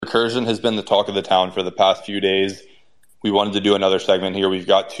recursion has been the talk of the town for the past few days. We wanted to do another segment here. We've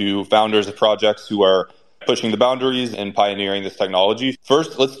got two founders of projects who are pushing the boundaries and pioneering this technology.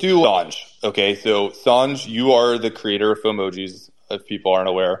 First, let's do Sanj. Okay, so Sanj, you are the creator of Fomojis, if people aren't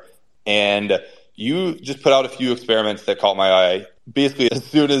aware. And you just put out a few experiments that caught my eye. Basically, as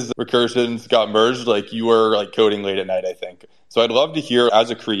soon as recursions got merged, like you were like coding late at night, I think. So I'd love to hear, as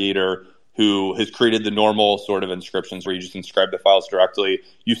a creator who has created the normal sort of inscriptions where you just inscribe the files directly,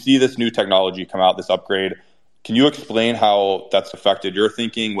 you see this new technology come out, this upgrade. Can you explain how that's affected your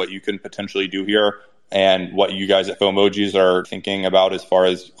thinking, what you can potentially do here, and what you guys at Fomojis are thinking about as far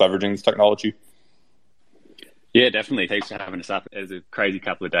as leveraging this technology? Yeah, definitely. Thanks for having us up. It was a crazy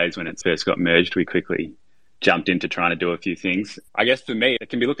couple of days when it first got merged. We quickly jumped into trying to do a few things. I guess for me, it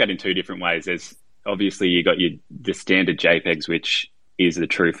can be looked at in two different ways. There's obviously you got the standard JPEGs, which is the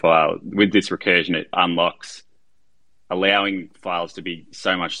true file. With this recursion, it unlocks allowing files to be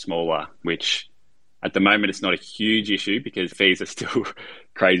so much smaller, which at the moment it's not a huge issue because fees are still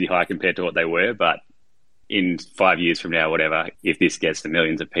crazy high compared to what they were. But in 5 years from now, whatever, if this gets to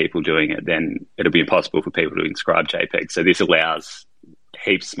millions of people doing it, then it'll be impossible for people to inscribe JPEG. So this allows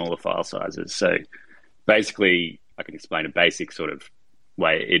heaps smaller file sizes. So basically, I can explain a basic sort of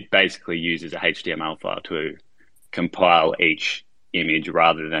way. It basically uses a HTML file to compile each image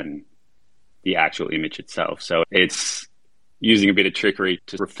rather than the actual image itself. So it's using a bit of trickery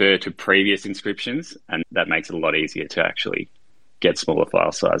to refer to previous inscriptions, and that makes it a lot easier to actually get smaller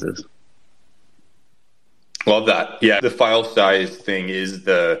file sizes. Love that. Yeah, the file size thing is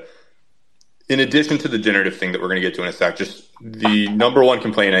in addition to the generative thing that we're going to get to in a sec, just the number one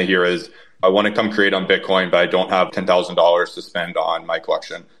complaint I hear is, I want to come create on Bitcoin, but I don't have $10,000 to spend on my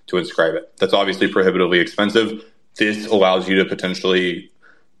collection to inscribe it. That's obviously prohibitively expensive. This allows you to potentially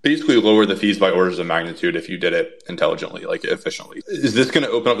basically lower the fees by orders of magnitude if you did it intelligently, like efficiently. Is this going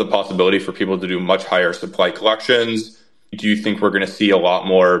to open up the possibility for people to do much higher supply collections? Do you think we're going to see a lot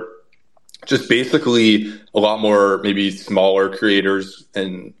more maybe smaller creators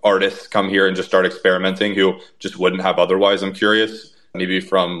and artists come here and just start experimenting who just wouldn't have otherwise? I'm curious, maybe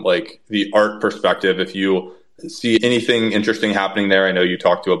from like the art perspective, if you see anything interesting happening there. I know you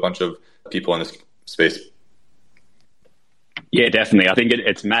talked to a bunch of people in this space. Yeah, definitely. I think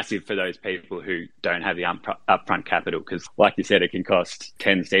it's massive for those people who don't have the upfront capital because, like you said, it can cost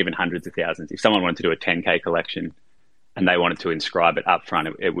tens to even hundreds of thousands. If someone wanted to do a 10K collection and they wanted to inscribe it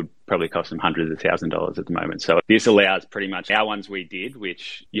upfront, it would probably cost them hundreds of $1,000s at the moment. So this allows pretty much our ones we did,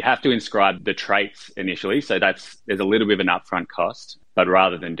 which you have to inscribe the traits initially. So there's a little bit of an upfront cost, but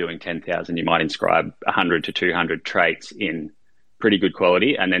rather than doing 10,000, you might inscribe 100 to 200 traits in pretty good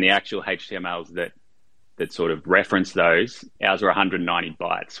quality. And then the actual HTMLs that sort of reference those, ours are 190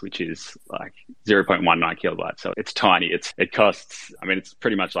 bytes, which is like 0.19 kilobytes. So it's tiny. It costs, it's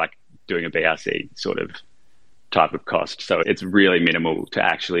pretty much like doing a BRC sort of type of cost. So it's really minimal to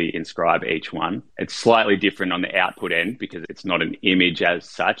actually inscribe each one. It's slightly different on the output end because it's not an image as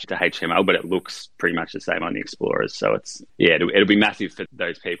such to HTML, but it looks pretty much the same on the Explorers. So it'll be massive for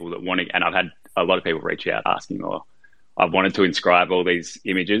those people that want to, and I've had a lot of people reach out asking, I've wanted to inscribe all these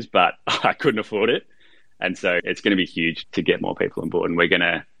images, but I couldn't afford it. And so it's going to be huge to get more people on board.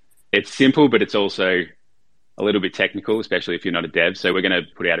 And it's simple, but it's also a little bit technical, especially if you're not a dev. So we're going to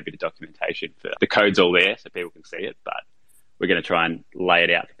put out a bit of documentation. The code's all there so people can see it, but we're going to try and lay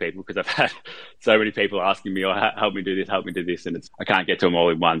it out for people because I've had so many people asking me, help me do this. And I can't get to them all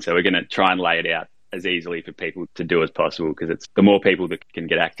in one. So we're going to try and lay it out as easily for people to do as possible because it's the more people that can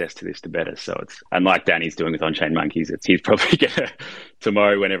get access to this, the better. So and like Danny's doing with On-Chain Monkeys, he's probably going to,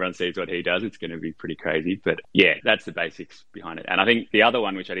 tomorrow when everyone sees what he does, it's going to be pretty crazy. But yeah, that's the basics behind it. And I think the other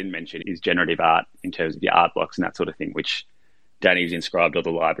one, which I didn't mention, is generative art in terms of your art blocks and that sort of thing, which Danny's inscribed all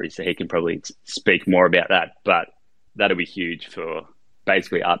the libraries, so he can probably speak more about that. But that'll be huge for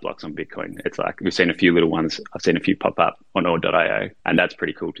basically art blocks on Bitcoin. It's like we've seen a few little ones. I've seen a few pop up on Ord.io, and that's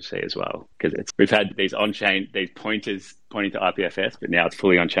pretty cool to see as well because we've had these on-chain, these pointers pointing to IPFS, but now it's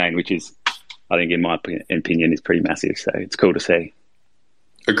fully on-chain, which is, I think, in my opinion, is pretty massive. So it's cool to see.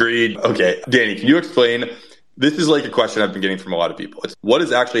 Agreed. Okay, Danny, can you explain? This is like a question I've been getting from a lot of people. It's what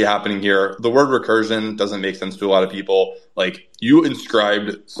is actually happening here? The word recursion doesn't make sense to a lot of people. Like you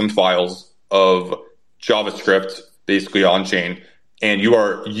inscribed some files of JavaScript basically on-chain, and you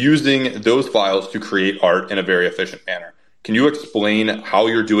are using those files to create art in a very efficient manner. Can you explain how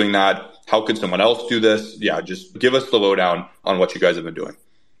you're doing that? How could someone else do this? Yeah, just give us the lowdown on what you guys have been doing.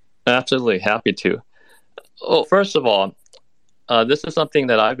 Absolutely, happy to. Well, first of all, this is something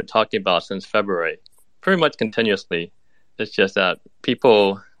that I've been talking about since February, pretty much continuously. It's just that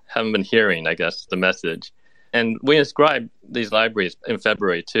people haven't been hearing, I guess, the message. And we inscribed these libraries in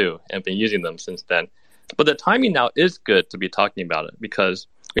February too, and been using them since then. But the timing now is good to be talking about it because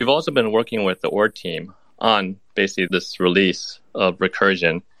we've also been working with the org team on basically this release of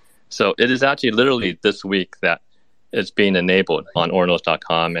recursion. So it is actually literally this week that it's being enabled on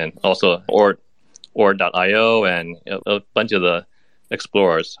ordinals.com and also or.io, and a bunch of the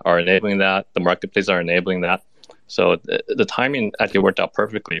explorers are enabling that. The marketplaces are enabling that. So the timing actually worked out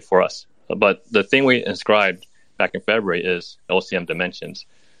perfectly for us. But the thing we inscribed back in February is OCM Dimensions,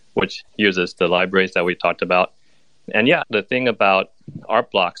 which uses the libraries that we talked about. And yeah, the thing about art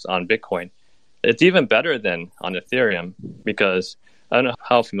blocks on Bitcoin, it's even better than on Ethereum because I don't know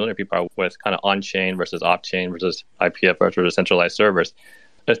how familiar people are with kind of on-chain versus off-chain versus IPFS versus centralized servers.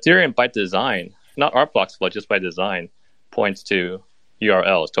 Ethereum by design, not art blocks, but just by design, points to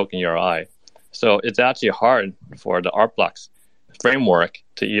URLs, token URI. So it's actually hard for the art blocks framework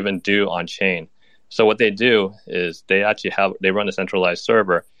to even do on-chain. So what they do is they run a centralized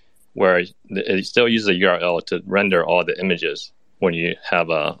server where it still uses a URL to render all the images when you have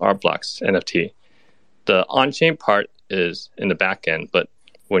a art blocks NFT. The on-chain part is in the back end, but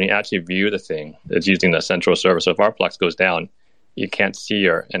when you actually view the thing, it's using the central server. So if art blocks goes down, you can't see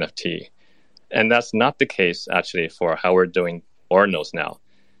your NFT. And that's not the case actually for how we're doing ordinals now.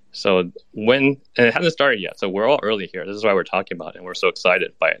 So and it hasn't started yet, so we're all early here. This is why we're talking about it, and we're so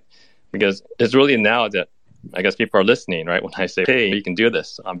excited by it. Because it's really now that I guess people are listening, right? When I say, hey, you can do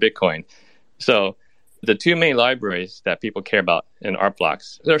this on Bitcoin. So the two main libraries that people care about in art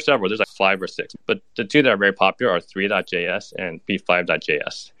blocks, there are several, there's like 5 or 6, but the two that are very popular are 3.js and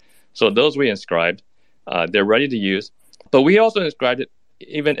p5.js. So those we inscribed, they're ready to use. But we also inscribed it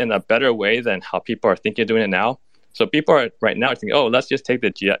even in a better way than how people are thinking of doing it now. So people are right now thinking, let's just take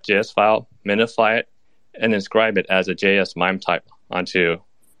the JS file, minify it, and inscribe it as a JS MIME type onto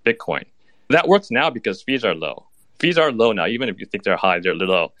Bitcoin. That works now because fees are low. Fees are low now, even if you think they're high, they're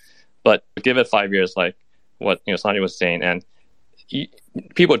low. But give it 5 years, like what Sanjay was saying, and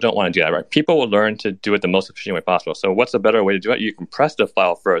people don't want to do that, right? People will learn to do it the most efficient way possible. So what's a better way to do it? You compress the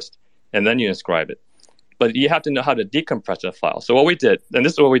file first, and then you inscribe it. But you have to know how to decompress the file. So what we did, and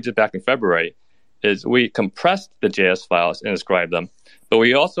this is what we did back in February, is we compressed the JS files and inscribed them. But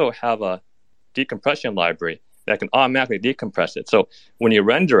we also have a decompression library that can automatically decompress it. So when you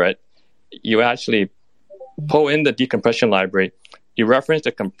render it, you actually pull in the decompression library, you reference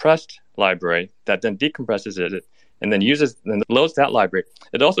the compressed library that then decompresses it and then loads that library.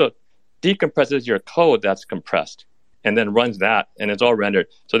 It also decompresses your code that's compressed and then runs that, and it's all rendered.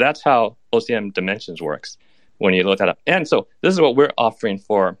 So that's how OCM Dimensions works when you load that up. And so this is what we're offering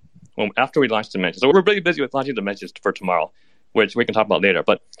for after we launch Dimensions. So we're really busy with launching Dimensions for tomorrow, which we can talk about later.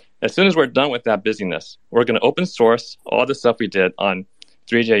 But as soon as we're done with that busyness, we're going to open source all the stuff we did on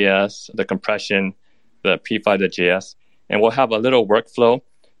 3JS, the compression, the P5.js, and we'll have a little workflow.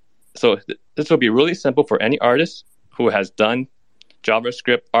 So this will be really simple for any artist who has done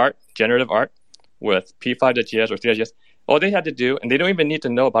JavaScript art, generative art, with P5.js or 3.js. All they had to do, and they don't even need to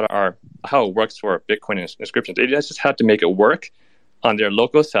know about how it works for Bitcoin inscriptions. They just have to make it work on their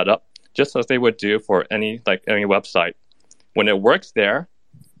local setup, just as they would do for any website. When it works there,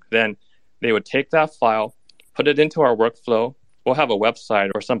 then they would take that file, put it into our workflow. We'll have a website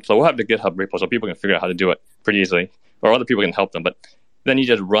or we'll have the GitHub repo so people can figure out how to do it pretty easily, or other people can help them. But then you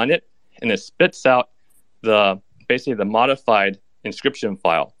just run it, and it spits out basically the modified inscription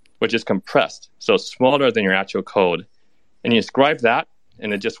file, which is compressed, so smaller than your actual code. And you inscribe that,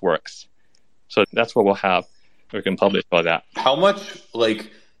 and it just works. So that's what we'll have. We can publish about that. How much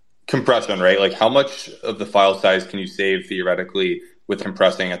compression, right? How much of the file size can you save theoretically with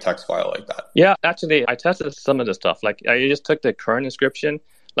compressing a text file like that? Yeah, actually, I tested some of the stuff. I just took the current inscription.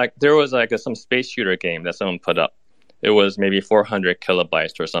 There was some space shooter game that someone put up. It was maybe 400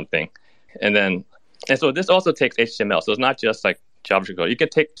 kilobytes or something. And so this also takes HTML. So it's not just JavaScript code. You can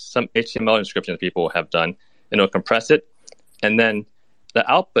take some HTML inscriptions people have done, and it'll compress it. And then the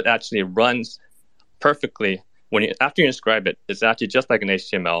output actually runs perfectly. After you inscribe it, it's actually just like an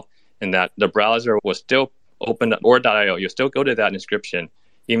HTML in that the browser will still open or.io. You'll still go to that inscription,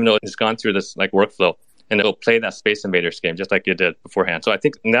 even though it's gone through this workflow, and it'll play that Space Invaders game just like you did beforehand. So I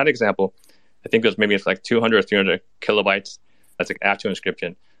think in that example, it was maybe 200 or 300 kilobytes. That's actual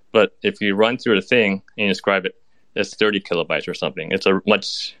inscription. But if you run through the thing and you inscribe it, it's 30 kilobytes or something. It's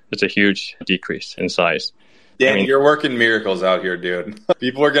a huge decrease in size. Dan, you're working miracles out here, dude.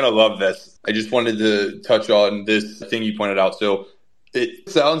 People are going to love this. I just wanted to touch on this thing you pointed out. So it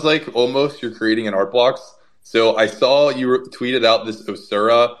sounds like almost you're creating an art blocks. So I saw you tweeted out this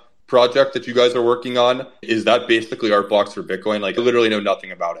Osura project that you guys are working on. Is that basically art blocks for Bitcoin? I literally know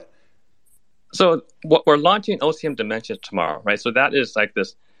nothing about it. So what we're launching OCM Dimensions tomorrow, right? So that is like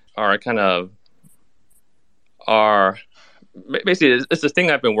this, our kind of, our, basically it's this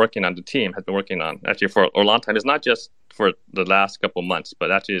thing I've been working on, the team has been working on actually for a long time. It's not just for the last couple months,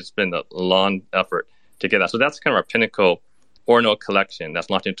 but actually it's been a long effort to get that. So that's kind of our pinnacle Ordinal collection that's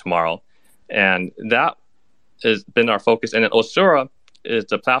launching tomorrow. And that has been our focus. And then Osura is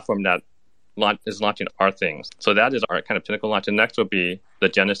the platform that is launching our things. So that is our kind of pinnacle launch. And next will be the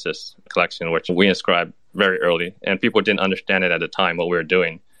Genesis collection, which we inscribed very early. And people didn't understand it at the time, what we were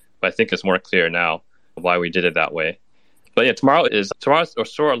doing. But I think it's more clear now why we did it that way. But yeah, tomorrow's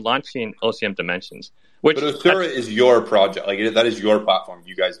Osura launching OCM Dimensions. But Osura is your project. Like that is your platform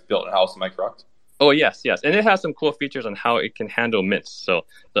you guys built in-house. Am I correct? Oh, yes. And it has some cool features on how it can handle mints. So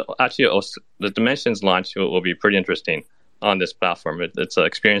the Dimensions launch will be pretty interesting on this platform. It's an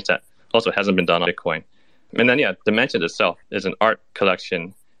experience that also hasn't been done on Bitcoin. And then, Dimensions itself is an art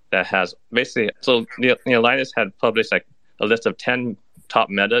collection that has basically, so Linus had published like a list of 10 top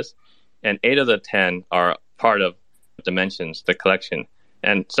metas, and 8 of the 10 are part of Dimensions, the collection.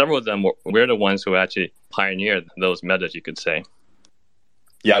 And several of them, we're the ones who actually pioneered those metas, you could say.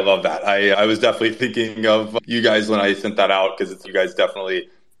 Yeah, I love that. I was definitely thinking of you guys when I sent that out because you guys definitely,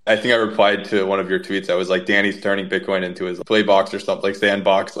 I think I replied to one of your tweets. I was like, Danny's turning Bitcoin into his play box or something, like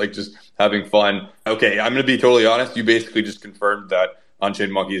sandbox, like just having fun. Okay, I'm going to be totally honest. You basically just confirmed that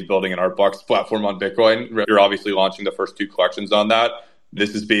On-Chain Monkey is building an art box platform on Bitcoin. You're obviously launching the first 2 collections on that.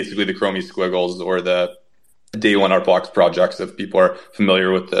 This is basically the Chromie Squiggles or the day one art box projects, if people are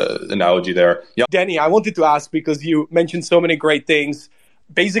familiar with the analogy there. Yeah. Danny, I wanted to ask because you mentioned so many great things.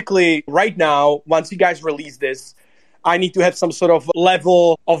 Basically, right now, once you guys release this, I need to have some sort of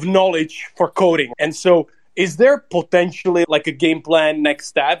level of knowledge for coding. And so is there potentially like a game plan next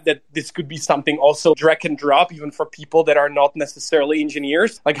step that this could be something also drag and drop, even for people that are not necessarily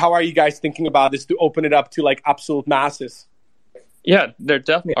engineers? Like, how are you guys thinking about this to open it up to like absolute masses? Yeah, there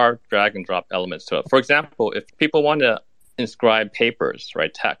definitely are drag and drop elements to it. For example, if people want to inscribe papers,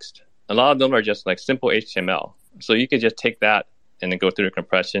 right, text, a lot of them are just like simple HTML. So you could just take that and then go through the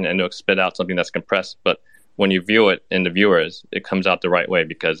compression and it'll spit out something that's compressed. But when you view it in the viewers, it comes out the right way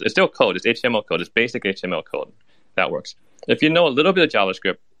because it's still code. It's HTML code. It's basic HTML code. That works. If you know a little bit of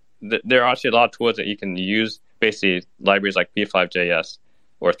JavaScript, there are actually a lot of tools that you can use, basically libraries like P5.js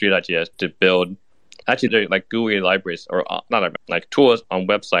or 3.js to build. Actually, they're like GUI libraries or not like tools on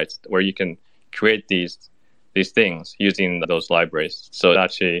websites where you can create these things using those libraries. So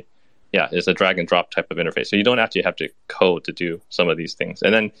actually, yeah, it's a drag and drop type of interface. So you don't actually have to code to do some of these things.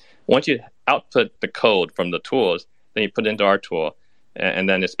 And then once you output the code from the tools, then you put it into our tool, and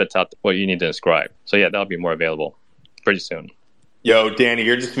then it spits out what you need to inscribe. So yeah, that'll be more available pretty soon. Yo, Danny,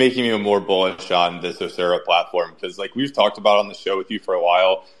 you're just making me more bullish on this Osura platform because like we've talked about on the show with you for a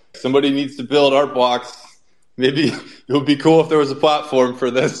while. Somebody needs to build Artblocks. Maybe it would be cool if there was a platform for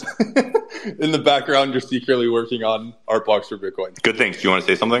this. In the background, you're secretly working on Artblocks for Bitcoin. Good things. Do you want to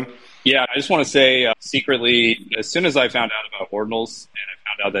say something? Yeah, I just want to say secretly, as soon as I found out about Ordinals and I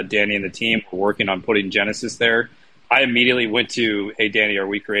found out that Danny and the team were working on putting Genesis there, I immediately went to, hey, Danny, are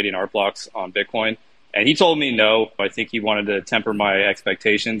we creating Artblocks on Bitcoin? And he told me no. I think he wanted to temper my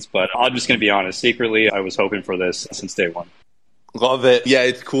expectations, but I'm just going to be honest. Secretly, I was hoping for this since day one. Love it. Yeah,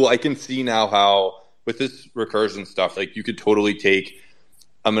 it's cool. I can see now how with this recursion stuff, like you could totally take,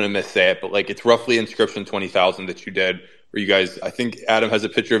 I'm going to missay it, but like it's roughly inscription 20,000 that you did where you guys, I think Adam has a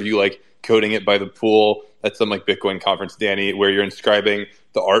picture of you like coding it by the pool at some like Bitcoin conference, Danny, where you're inscribing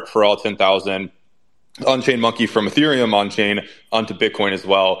the art for all 10,000 on-chain monkey from Ethereum on-chain onto Bitcoin as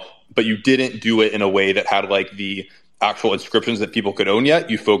well. But you didn't do it in a way that had like the actual inscriptions that people could own yet.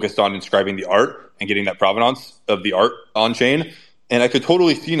 You focused on inscribing the art and getting that provenance of the art on-chain. And I could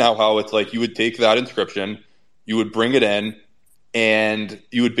totally see now how it's like you would take that inscription, you would bring it in, and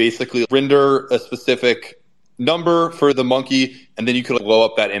you would basically render a specific number for the monkey, and then you could blow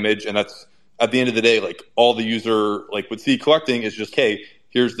up that image. And that's at the end of the day, like all the user like would see collecting is just, hey,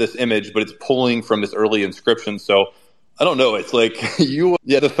 here's this image, but it's pulling from this early inscription. So I don't know. It's like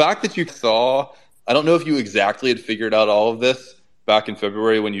the fact that you saw, I don't know if you exactly had figured out all of this back in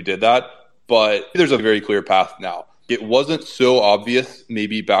February when you did that, but there's a very clear path now. It wasn't so obvious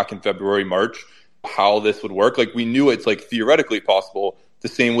maybe back in February, March, how this would work. Like we knew it's like theoretically possible the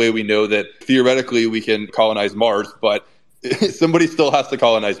same way we know that theoretically we can colonize Mars, but somebody still has to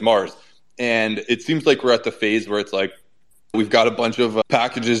colonize Mars. And it seems like we're at the phase where it's like, we've got a bunch of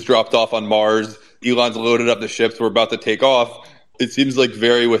packages dropped off on Mars. Elon's loaded up the ships. We're about to take off. It seems like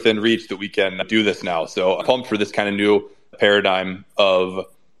very within reach that we can do this now. So I'm pumped for this kind of new paradigm of,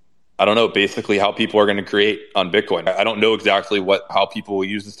 I don't know, basically how people are going to create on Bitcoin. I don't know exactly how people will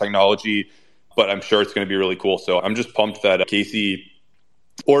use this technology but I'm sure it's going to be really cool. So I'm just pumped that Casey,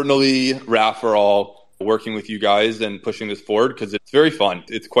 Ordinally, Raf are all working with you guys and pushing this forward because it's very fun.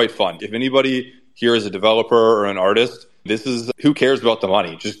 It's quite fun. If anybody here is a developer or an artist, this is who cares about the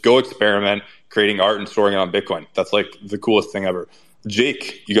money. Just go experiment creating art and storing it on Bitcoin. That's like the coolest thing ever.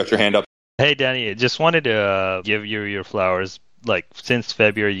 Jake, you got your hand up. Hey, Danny, just wanted to give you your flowers. Like, since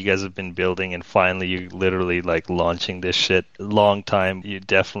February, you guys have been building, and finally, you literally, like, launching this shit. Long time. You're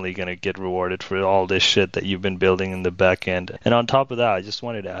definitely going to get rewarded for all this shit that you've been building in the back end. And on top of that, I just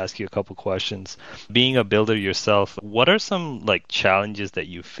wanted to ask you a couple questions. Being a builder yourself, what are some, like, challenges that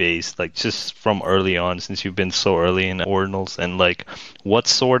you faced, like, just from early on, since you've been so early in Ordinals? And, like, what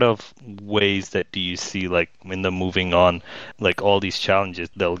sort of ways that do you see, like, in the moving on, like, all these challenges,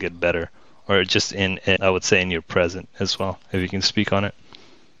 they'll get better? Or just I would say, in your present as well, if you can speak on it.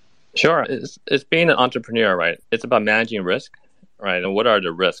 Sure. It's being an entrepreneur, right? It's about managing risk, right? And what are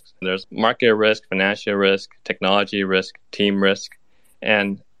the risks? There's market risk, financial risk, technology risk, team risk.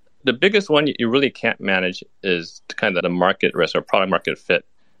 And the biggest one you really can't manage is kind of the market risk or product market fit.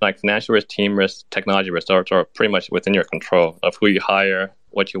 Like financial risk, team risk, technology risk are pretty much within your control of who you hire,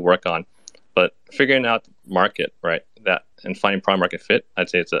 what you work on. But figuring out market, right, that and finding product market fit, I'd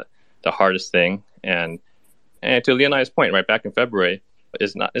say it's the hardest thing. And to Leonid's point, right, back in February,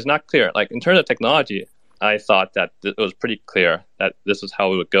 is not clear. Like in terms of technology, I thought that it was pretty clear that this is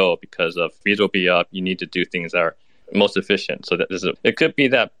how it would go because of fees will be up. You need to do things that are most efficient. So that it could be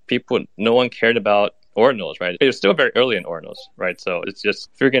that no one cared about Ordinals, right? It was still very early in Ordinals, right? So it's just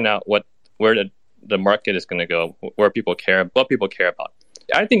figuring out where the market is going to go, what people care about.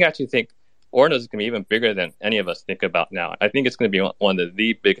 I actually think Ordinals is going to be even bigger than any of us think about now. I think it's going to be one of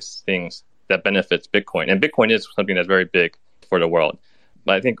the biggest things that benefits Bitcoin. And Bitcoin is something that's very big for the world.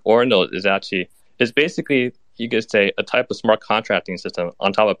 But I think Ordinals is basically, you could say, a type of smart contracting system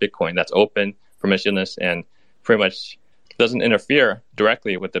on top of Bitcoin that's open, permissionless, and pretty much doesn't interfere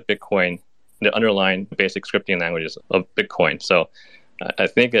directly with the underlying basic scripting languages of Bitcoin. So I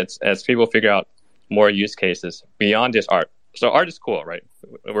think as people figure out more use cases beyond just art. So art is cool, right?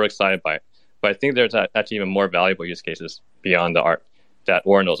 We're excited by it. But I think there's actually even more valuable use cases beyond the art that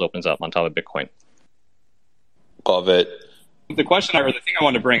Ordinals opens up on top of Bitcoin. Love it. The question the thing I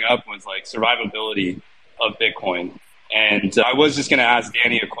wanted to bring up was like survivability of Bitcoin. And I was just going to ask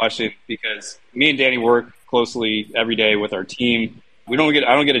Danny a question because me and Danny work closely every day with our team. I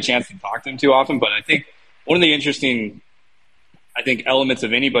don't get a chance to talk to him too often, but I think one of the interesting, elements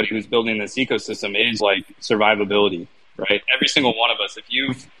of anybody who's building this ecosystem is like survivability, right? Every single one of us, if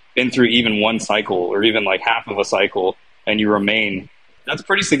you've been through even one cycle or even like half of a cycle and you remain, that's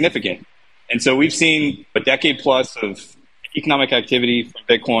pretty significant. And so we've seen a decade plus of economic activity from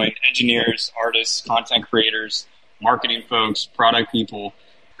Bitcoin, engineers, artists, content creators, marketing folks, product people.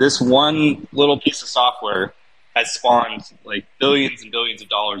 This one little piece of software has spawned like billions and billions of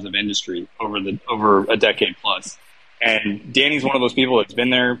dollars of industry over a decade plus. And Danny's one of those people that's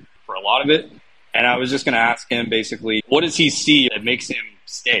been there for a lot of it. And I was just going to ask him basically, what does he see that makes him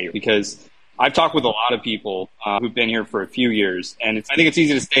stay? Because I've talked with a lot of people who've been here for a few years, and I think it's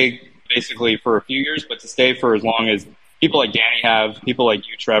easy to stay basically for a few years, but to stay for as long as people like Danny have, people like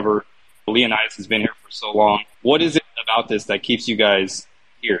you, Trevor, Leonidas has been here for so long. What is it about this that keeps you guys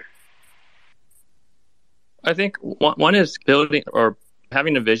here? I think one is building or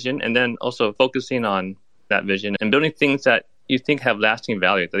having a vision and then also focusing on that vision and building things that you think have lasting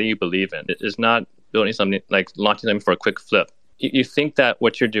value, that you believe in. It is not building something like launching something for a quick flip. You think that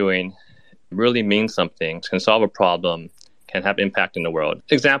what you're doing really means something, can solve a problem, can have impact in the world.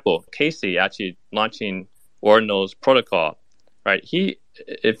 Example, Casey actually launching Ordinals protocol, right?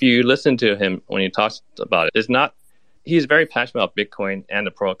 If you listen to him when he talks about it, he's very passionate about Bitcoin and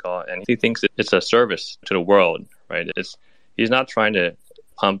the protocol, and he thinks it's a service to the world, right? He's not trying to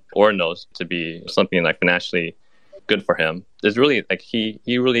pump Ordinals to be something like financially good for him. It's really like he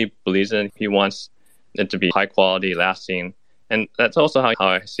really believes in it. He wants it to be high quality, lasting. And that's also how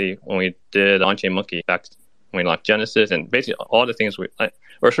I see when we did On-Chain Monkey back when we launched Genesis and basically all the things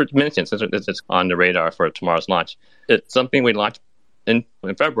or should mention since it's on the radar for tomorrow's launch. It's something we launched in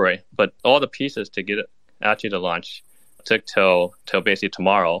February, but all the pieces to get it actually to launch took till basically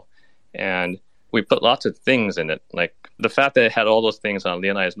tomorrow. And we put lots of things in it. Like the fact that it had all those things on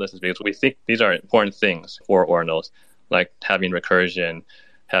Leonid's list is because we think these are important things for Ordinals, like having recursion,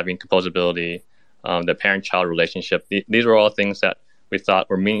 having composability, the parent-child relationship. These were all things that we thought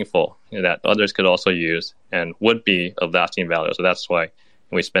were meaningful, that others could also use and would be of lasting value. So that's why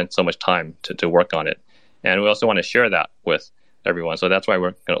we spent so much time to work on it. And we also want to share that with everyone. So that's why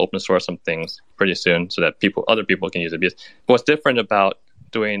we're going to open source some things pretty soon so that other people can use it. Because what's different about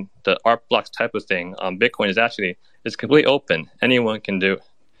doing the art blocks type of thing on Bitcoin is actually it's completely open. Anyone can do it.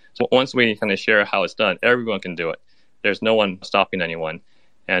 So once we kind of share how it's done, everyone can do it. There's no one stopping anyone.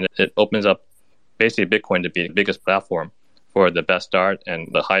 And it opens up basically Bitcoin to be the biggest platform for the best art and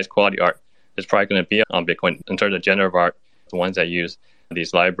the highest quality art. It's probably going to be on Bitcoin in terms of generative art, the ones that use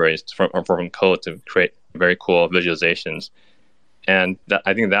these libraries from code to create very cool visualizations. And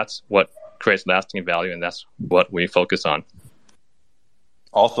I think that's what creates lasting value, and that's what we focus on.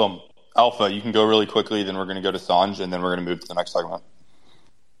 Awesome. Alpha, you can go really quickly, then we're going to go to Sanj, and then we're going to move to the next segment.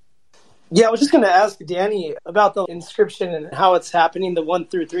 Yeah, I was just going to ask Danny about the inscription and how it's happening, the 1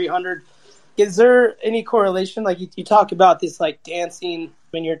 through 300. Is there any correlation? Like you talk about this like dancing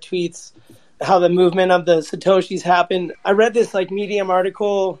in your tweets, how the movement of the Satoshis happen. I read this like Medium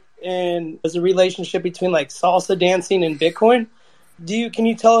article, and there's a relationship between like salsa dancing and Bitcoin. Can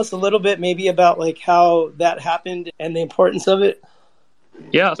you tell us a little bit maybe about like how that happened and the importance of it?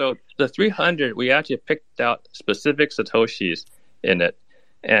 Yeah, so the 300, we actually picked out specific Satoshis in it,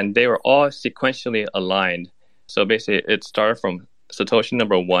 and they were all sequentially aligned. So basically, it started from Satoshi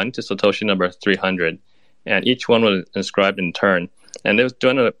number 1 to Satoshi number 300, and each one was inscribed in turn. And it was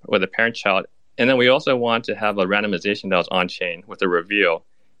done with a parent-child. And then we also wanted to have a randomization that was on-chain with a reveal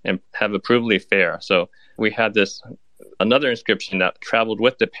and have it provably fair. So we had another inscription that traveled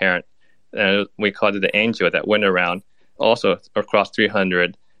with the parent, and we called it the angel, that went around also across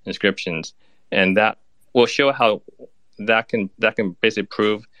 300 inscriptions. And that will show how that can basically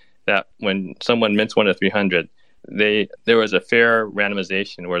prove that when someone mints one of 300, there was a fair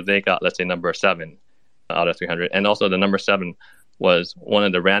randomization where they got, let's say, number 7 out of 300. And also the number 7 was one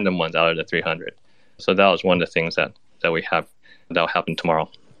of the random ones out of the 300. So that was one of the things that we have that will happen tomorrow.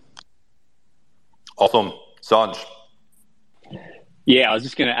 Awesome. Sanj. Yeah, I was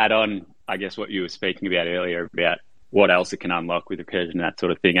just going to add on, I guess, what you were speaking about earlier about what else it can unlock with recursion and that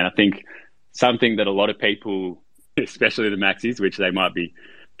sort of thing. And I think something that a lot of people, especially the maxis, which they might be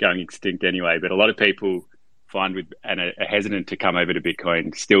going extinct anyway, but a lot of people find and are hesitant to come over to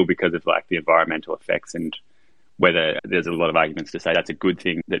Bitcoin still because of like the environmental effects, and whether there's a lot of arguments to say that's a good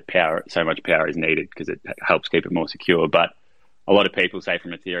thing that so much power is needed because it helps keep it more secure. But a lot of people, say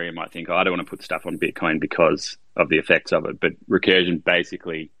from Ethereum, might think, I don't want to put stuff on Bitcoin because of the effects of it. But recursion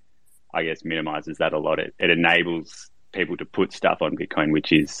basically, I guess, minimizes that a lot. It enables people to put stuff on Bitcoin,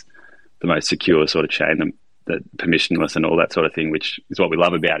 which is the most secure sort of chain, the permissionless and all that sort of thing, which is what we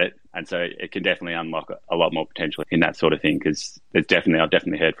love about it. And so it can definitely unlock a lot more potential in that sort of thing, because I've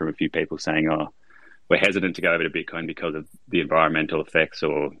definitely heard from a few people saying, we're hesitant to go over to Bitcoin because of the environmental effects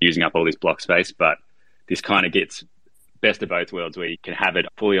or using up all this block space. But this kind of gets best of both worlds, where you can have it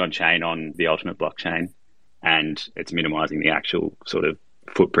fully on chain on the ultimate blockchain, and it's minimizing the actual sort of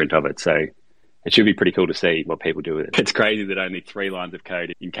footprint of it. So it should be pretty cool to see what people do with it. It's crazy that only 3 lines of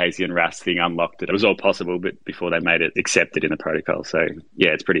code in Casey and Rust's thing unlocked it. It was all possible, but before they made it accepted in the protocol. So yeah,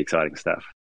 it's pretty exciting stuff.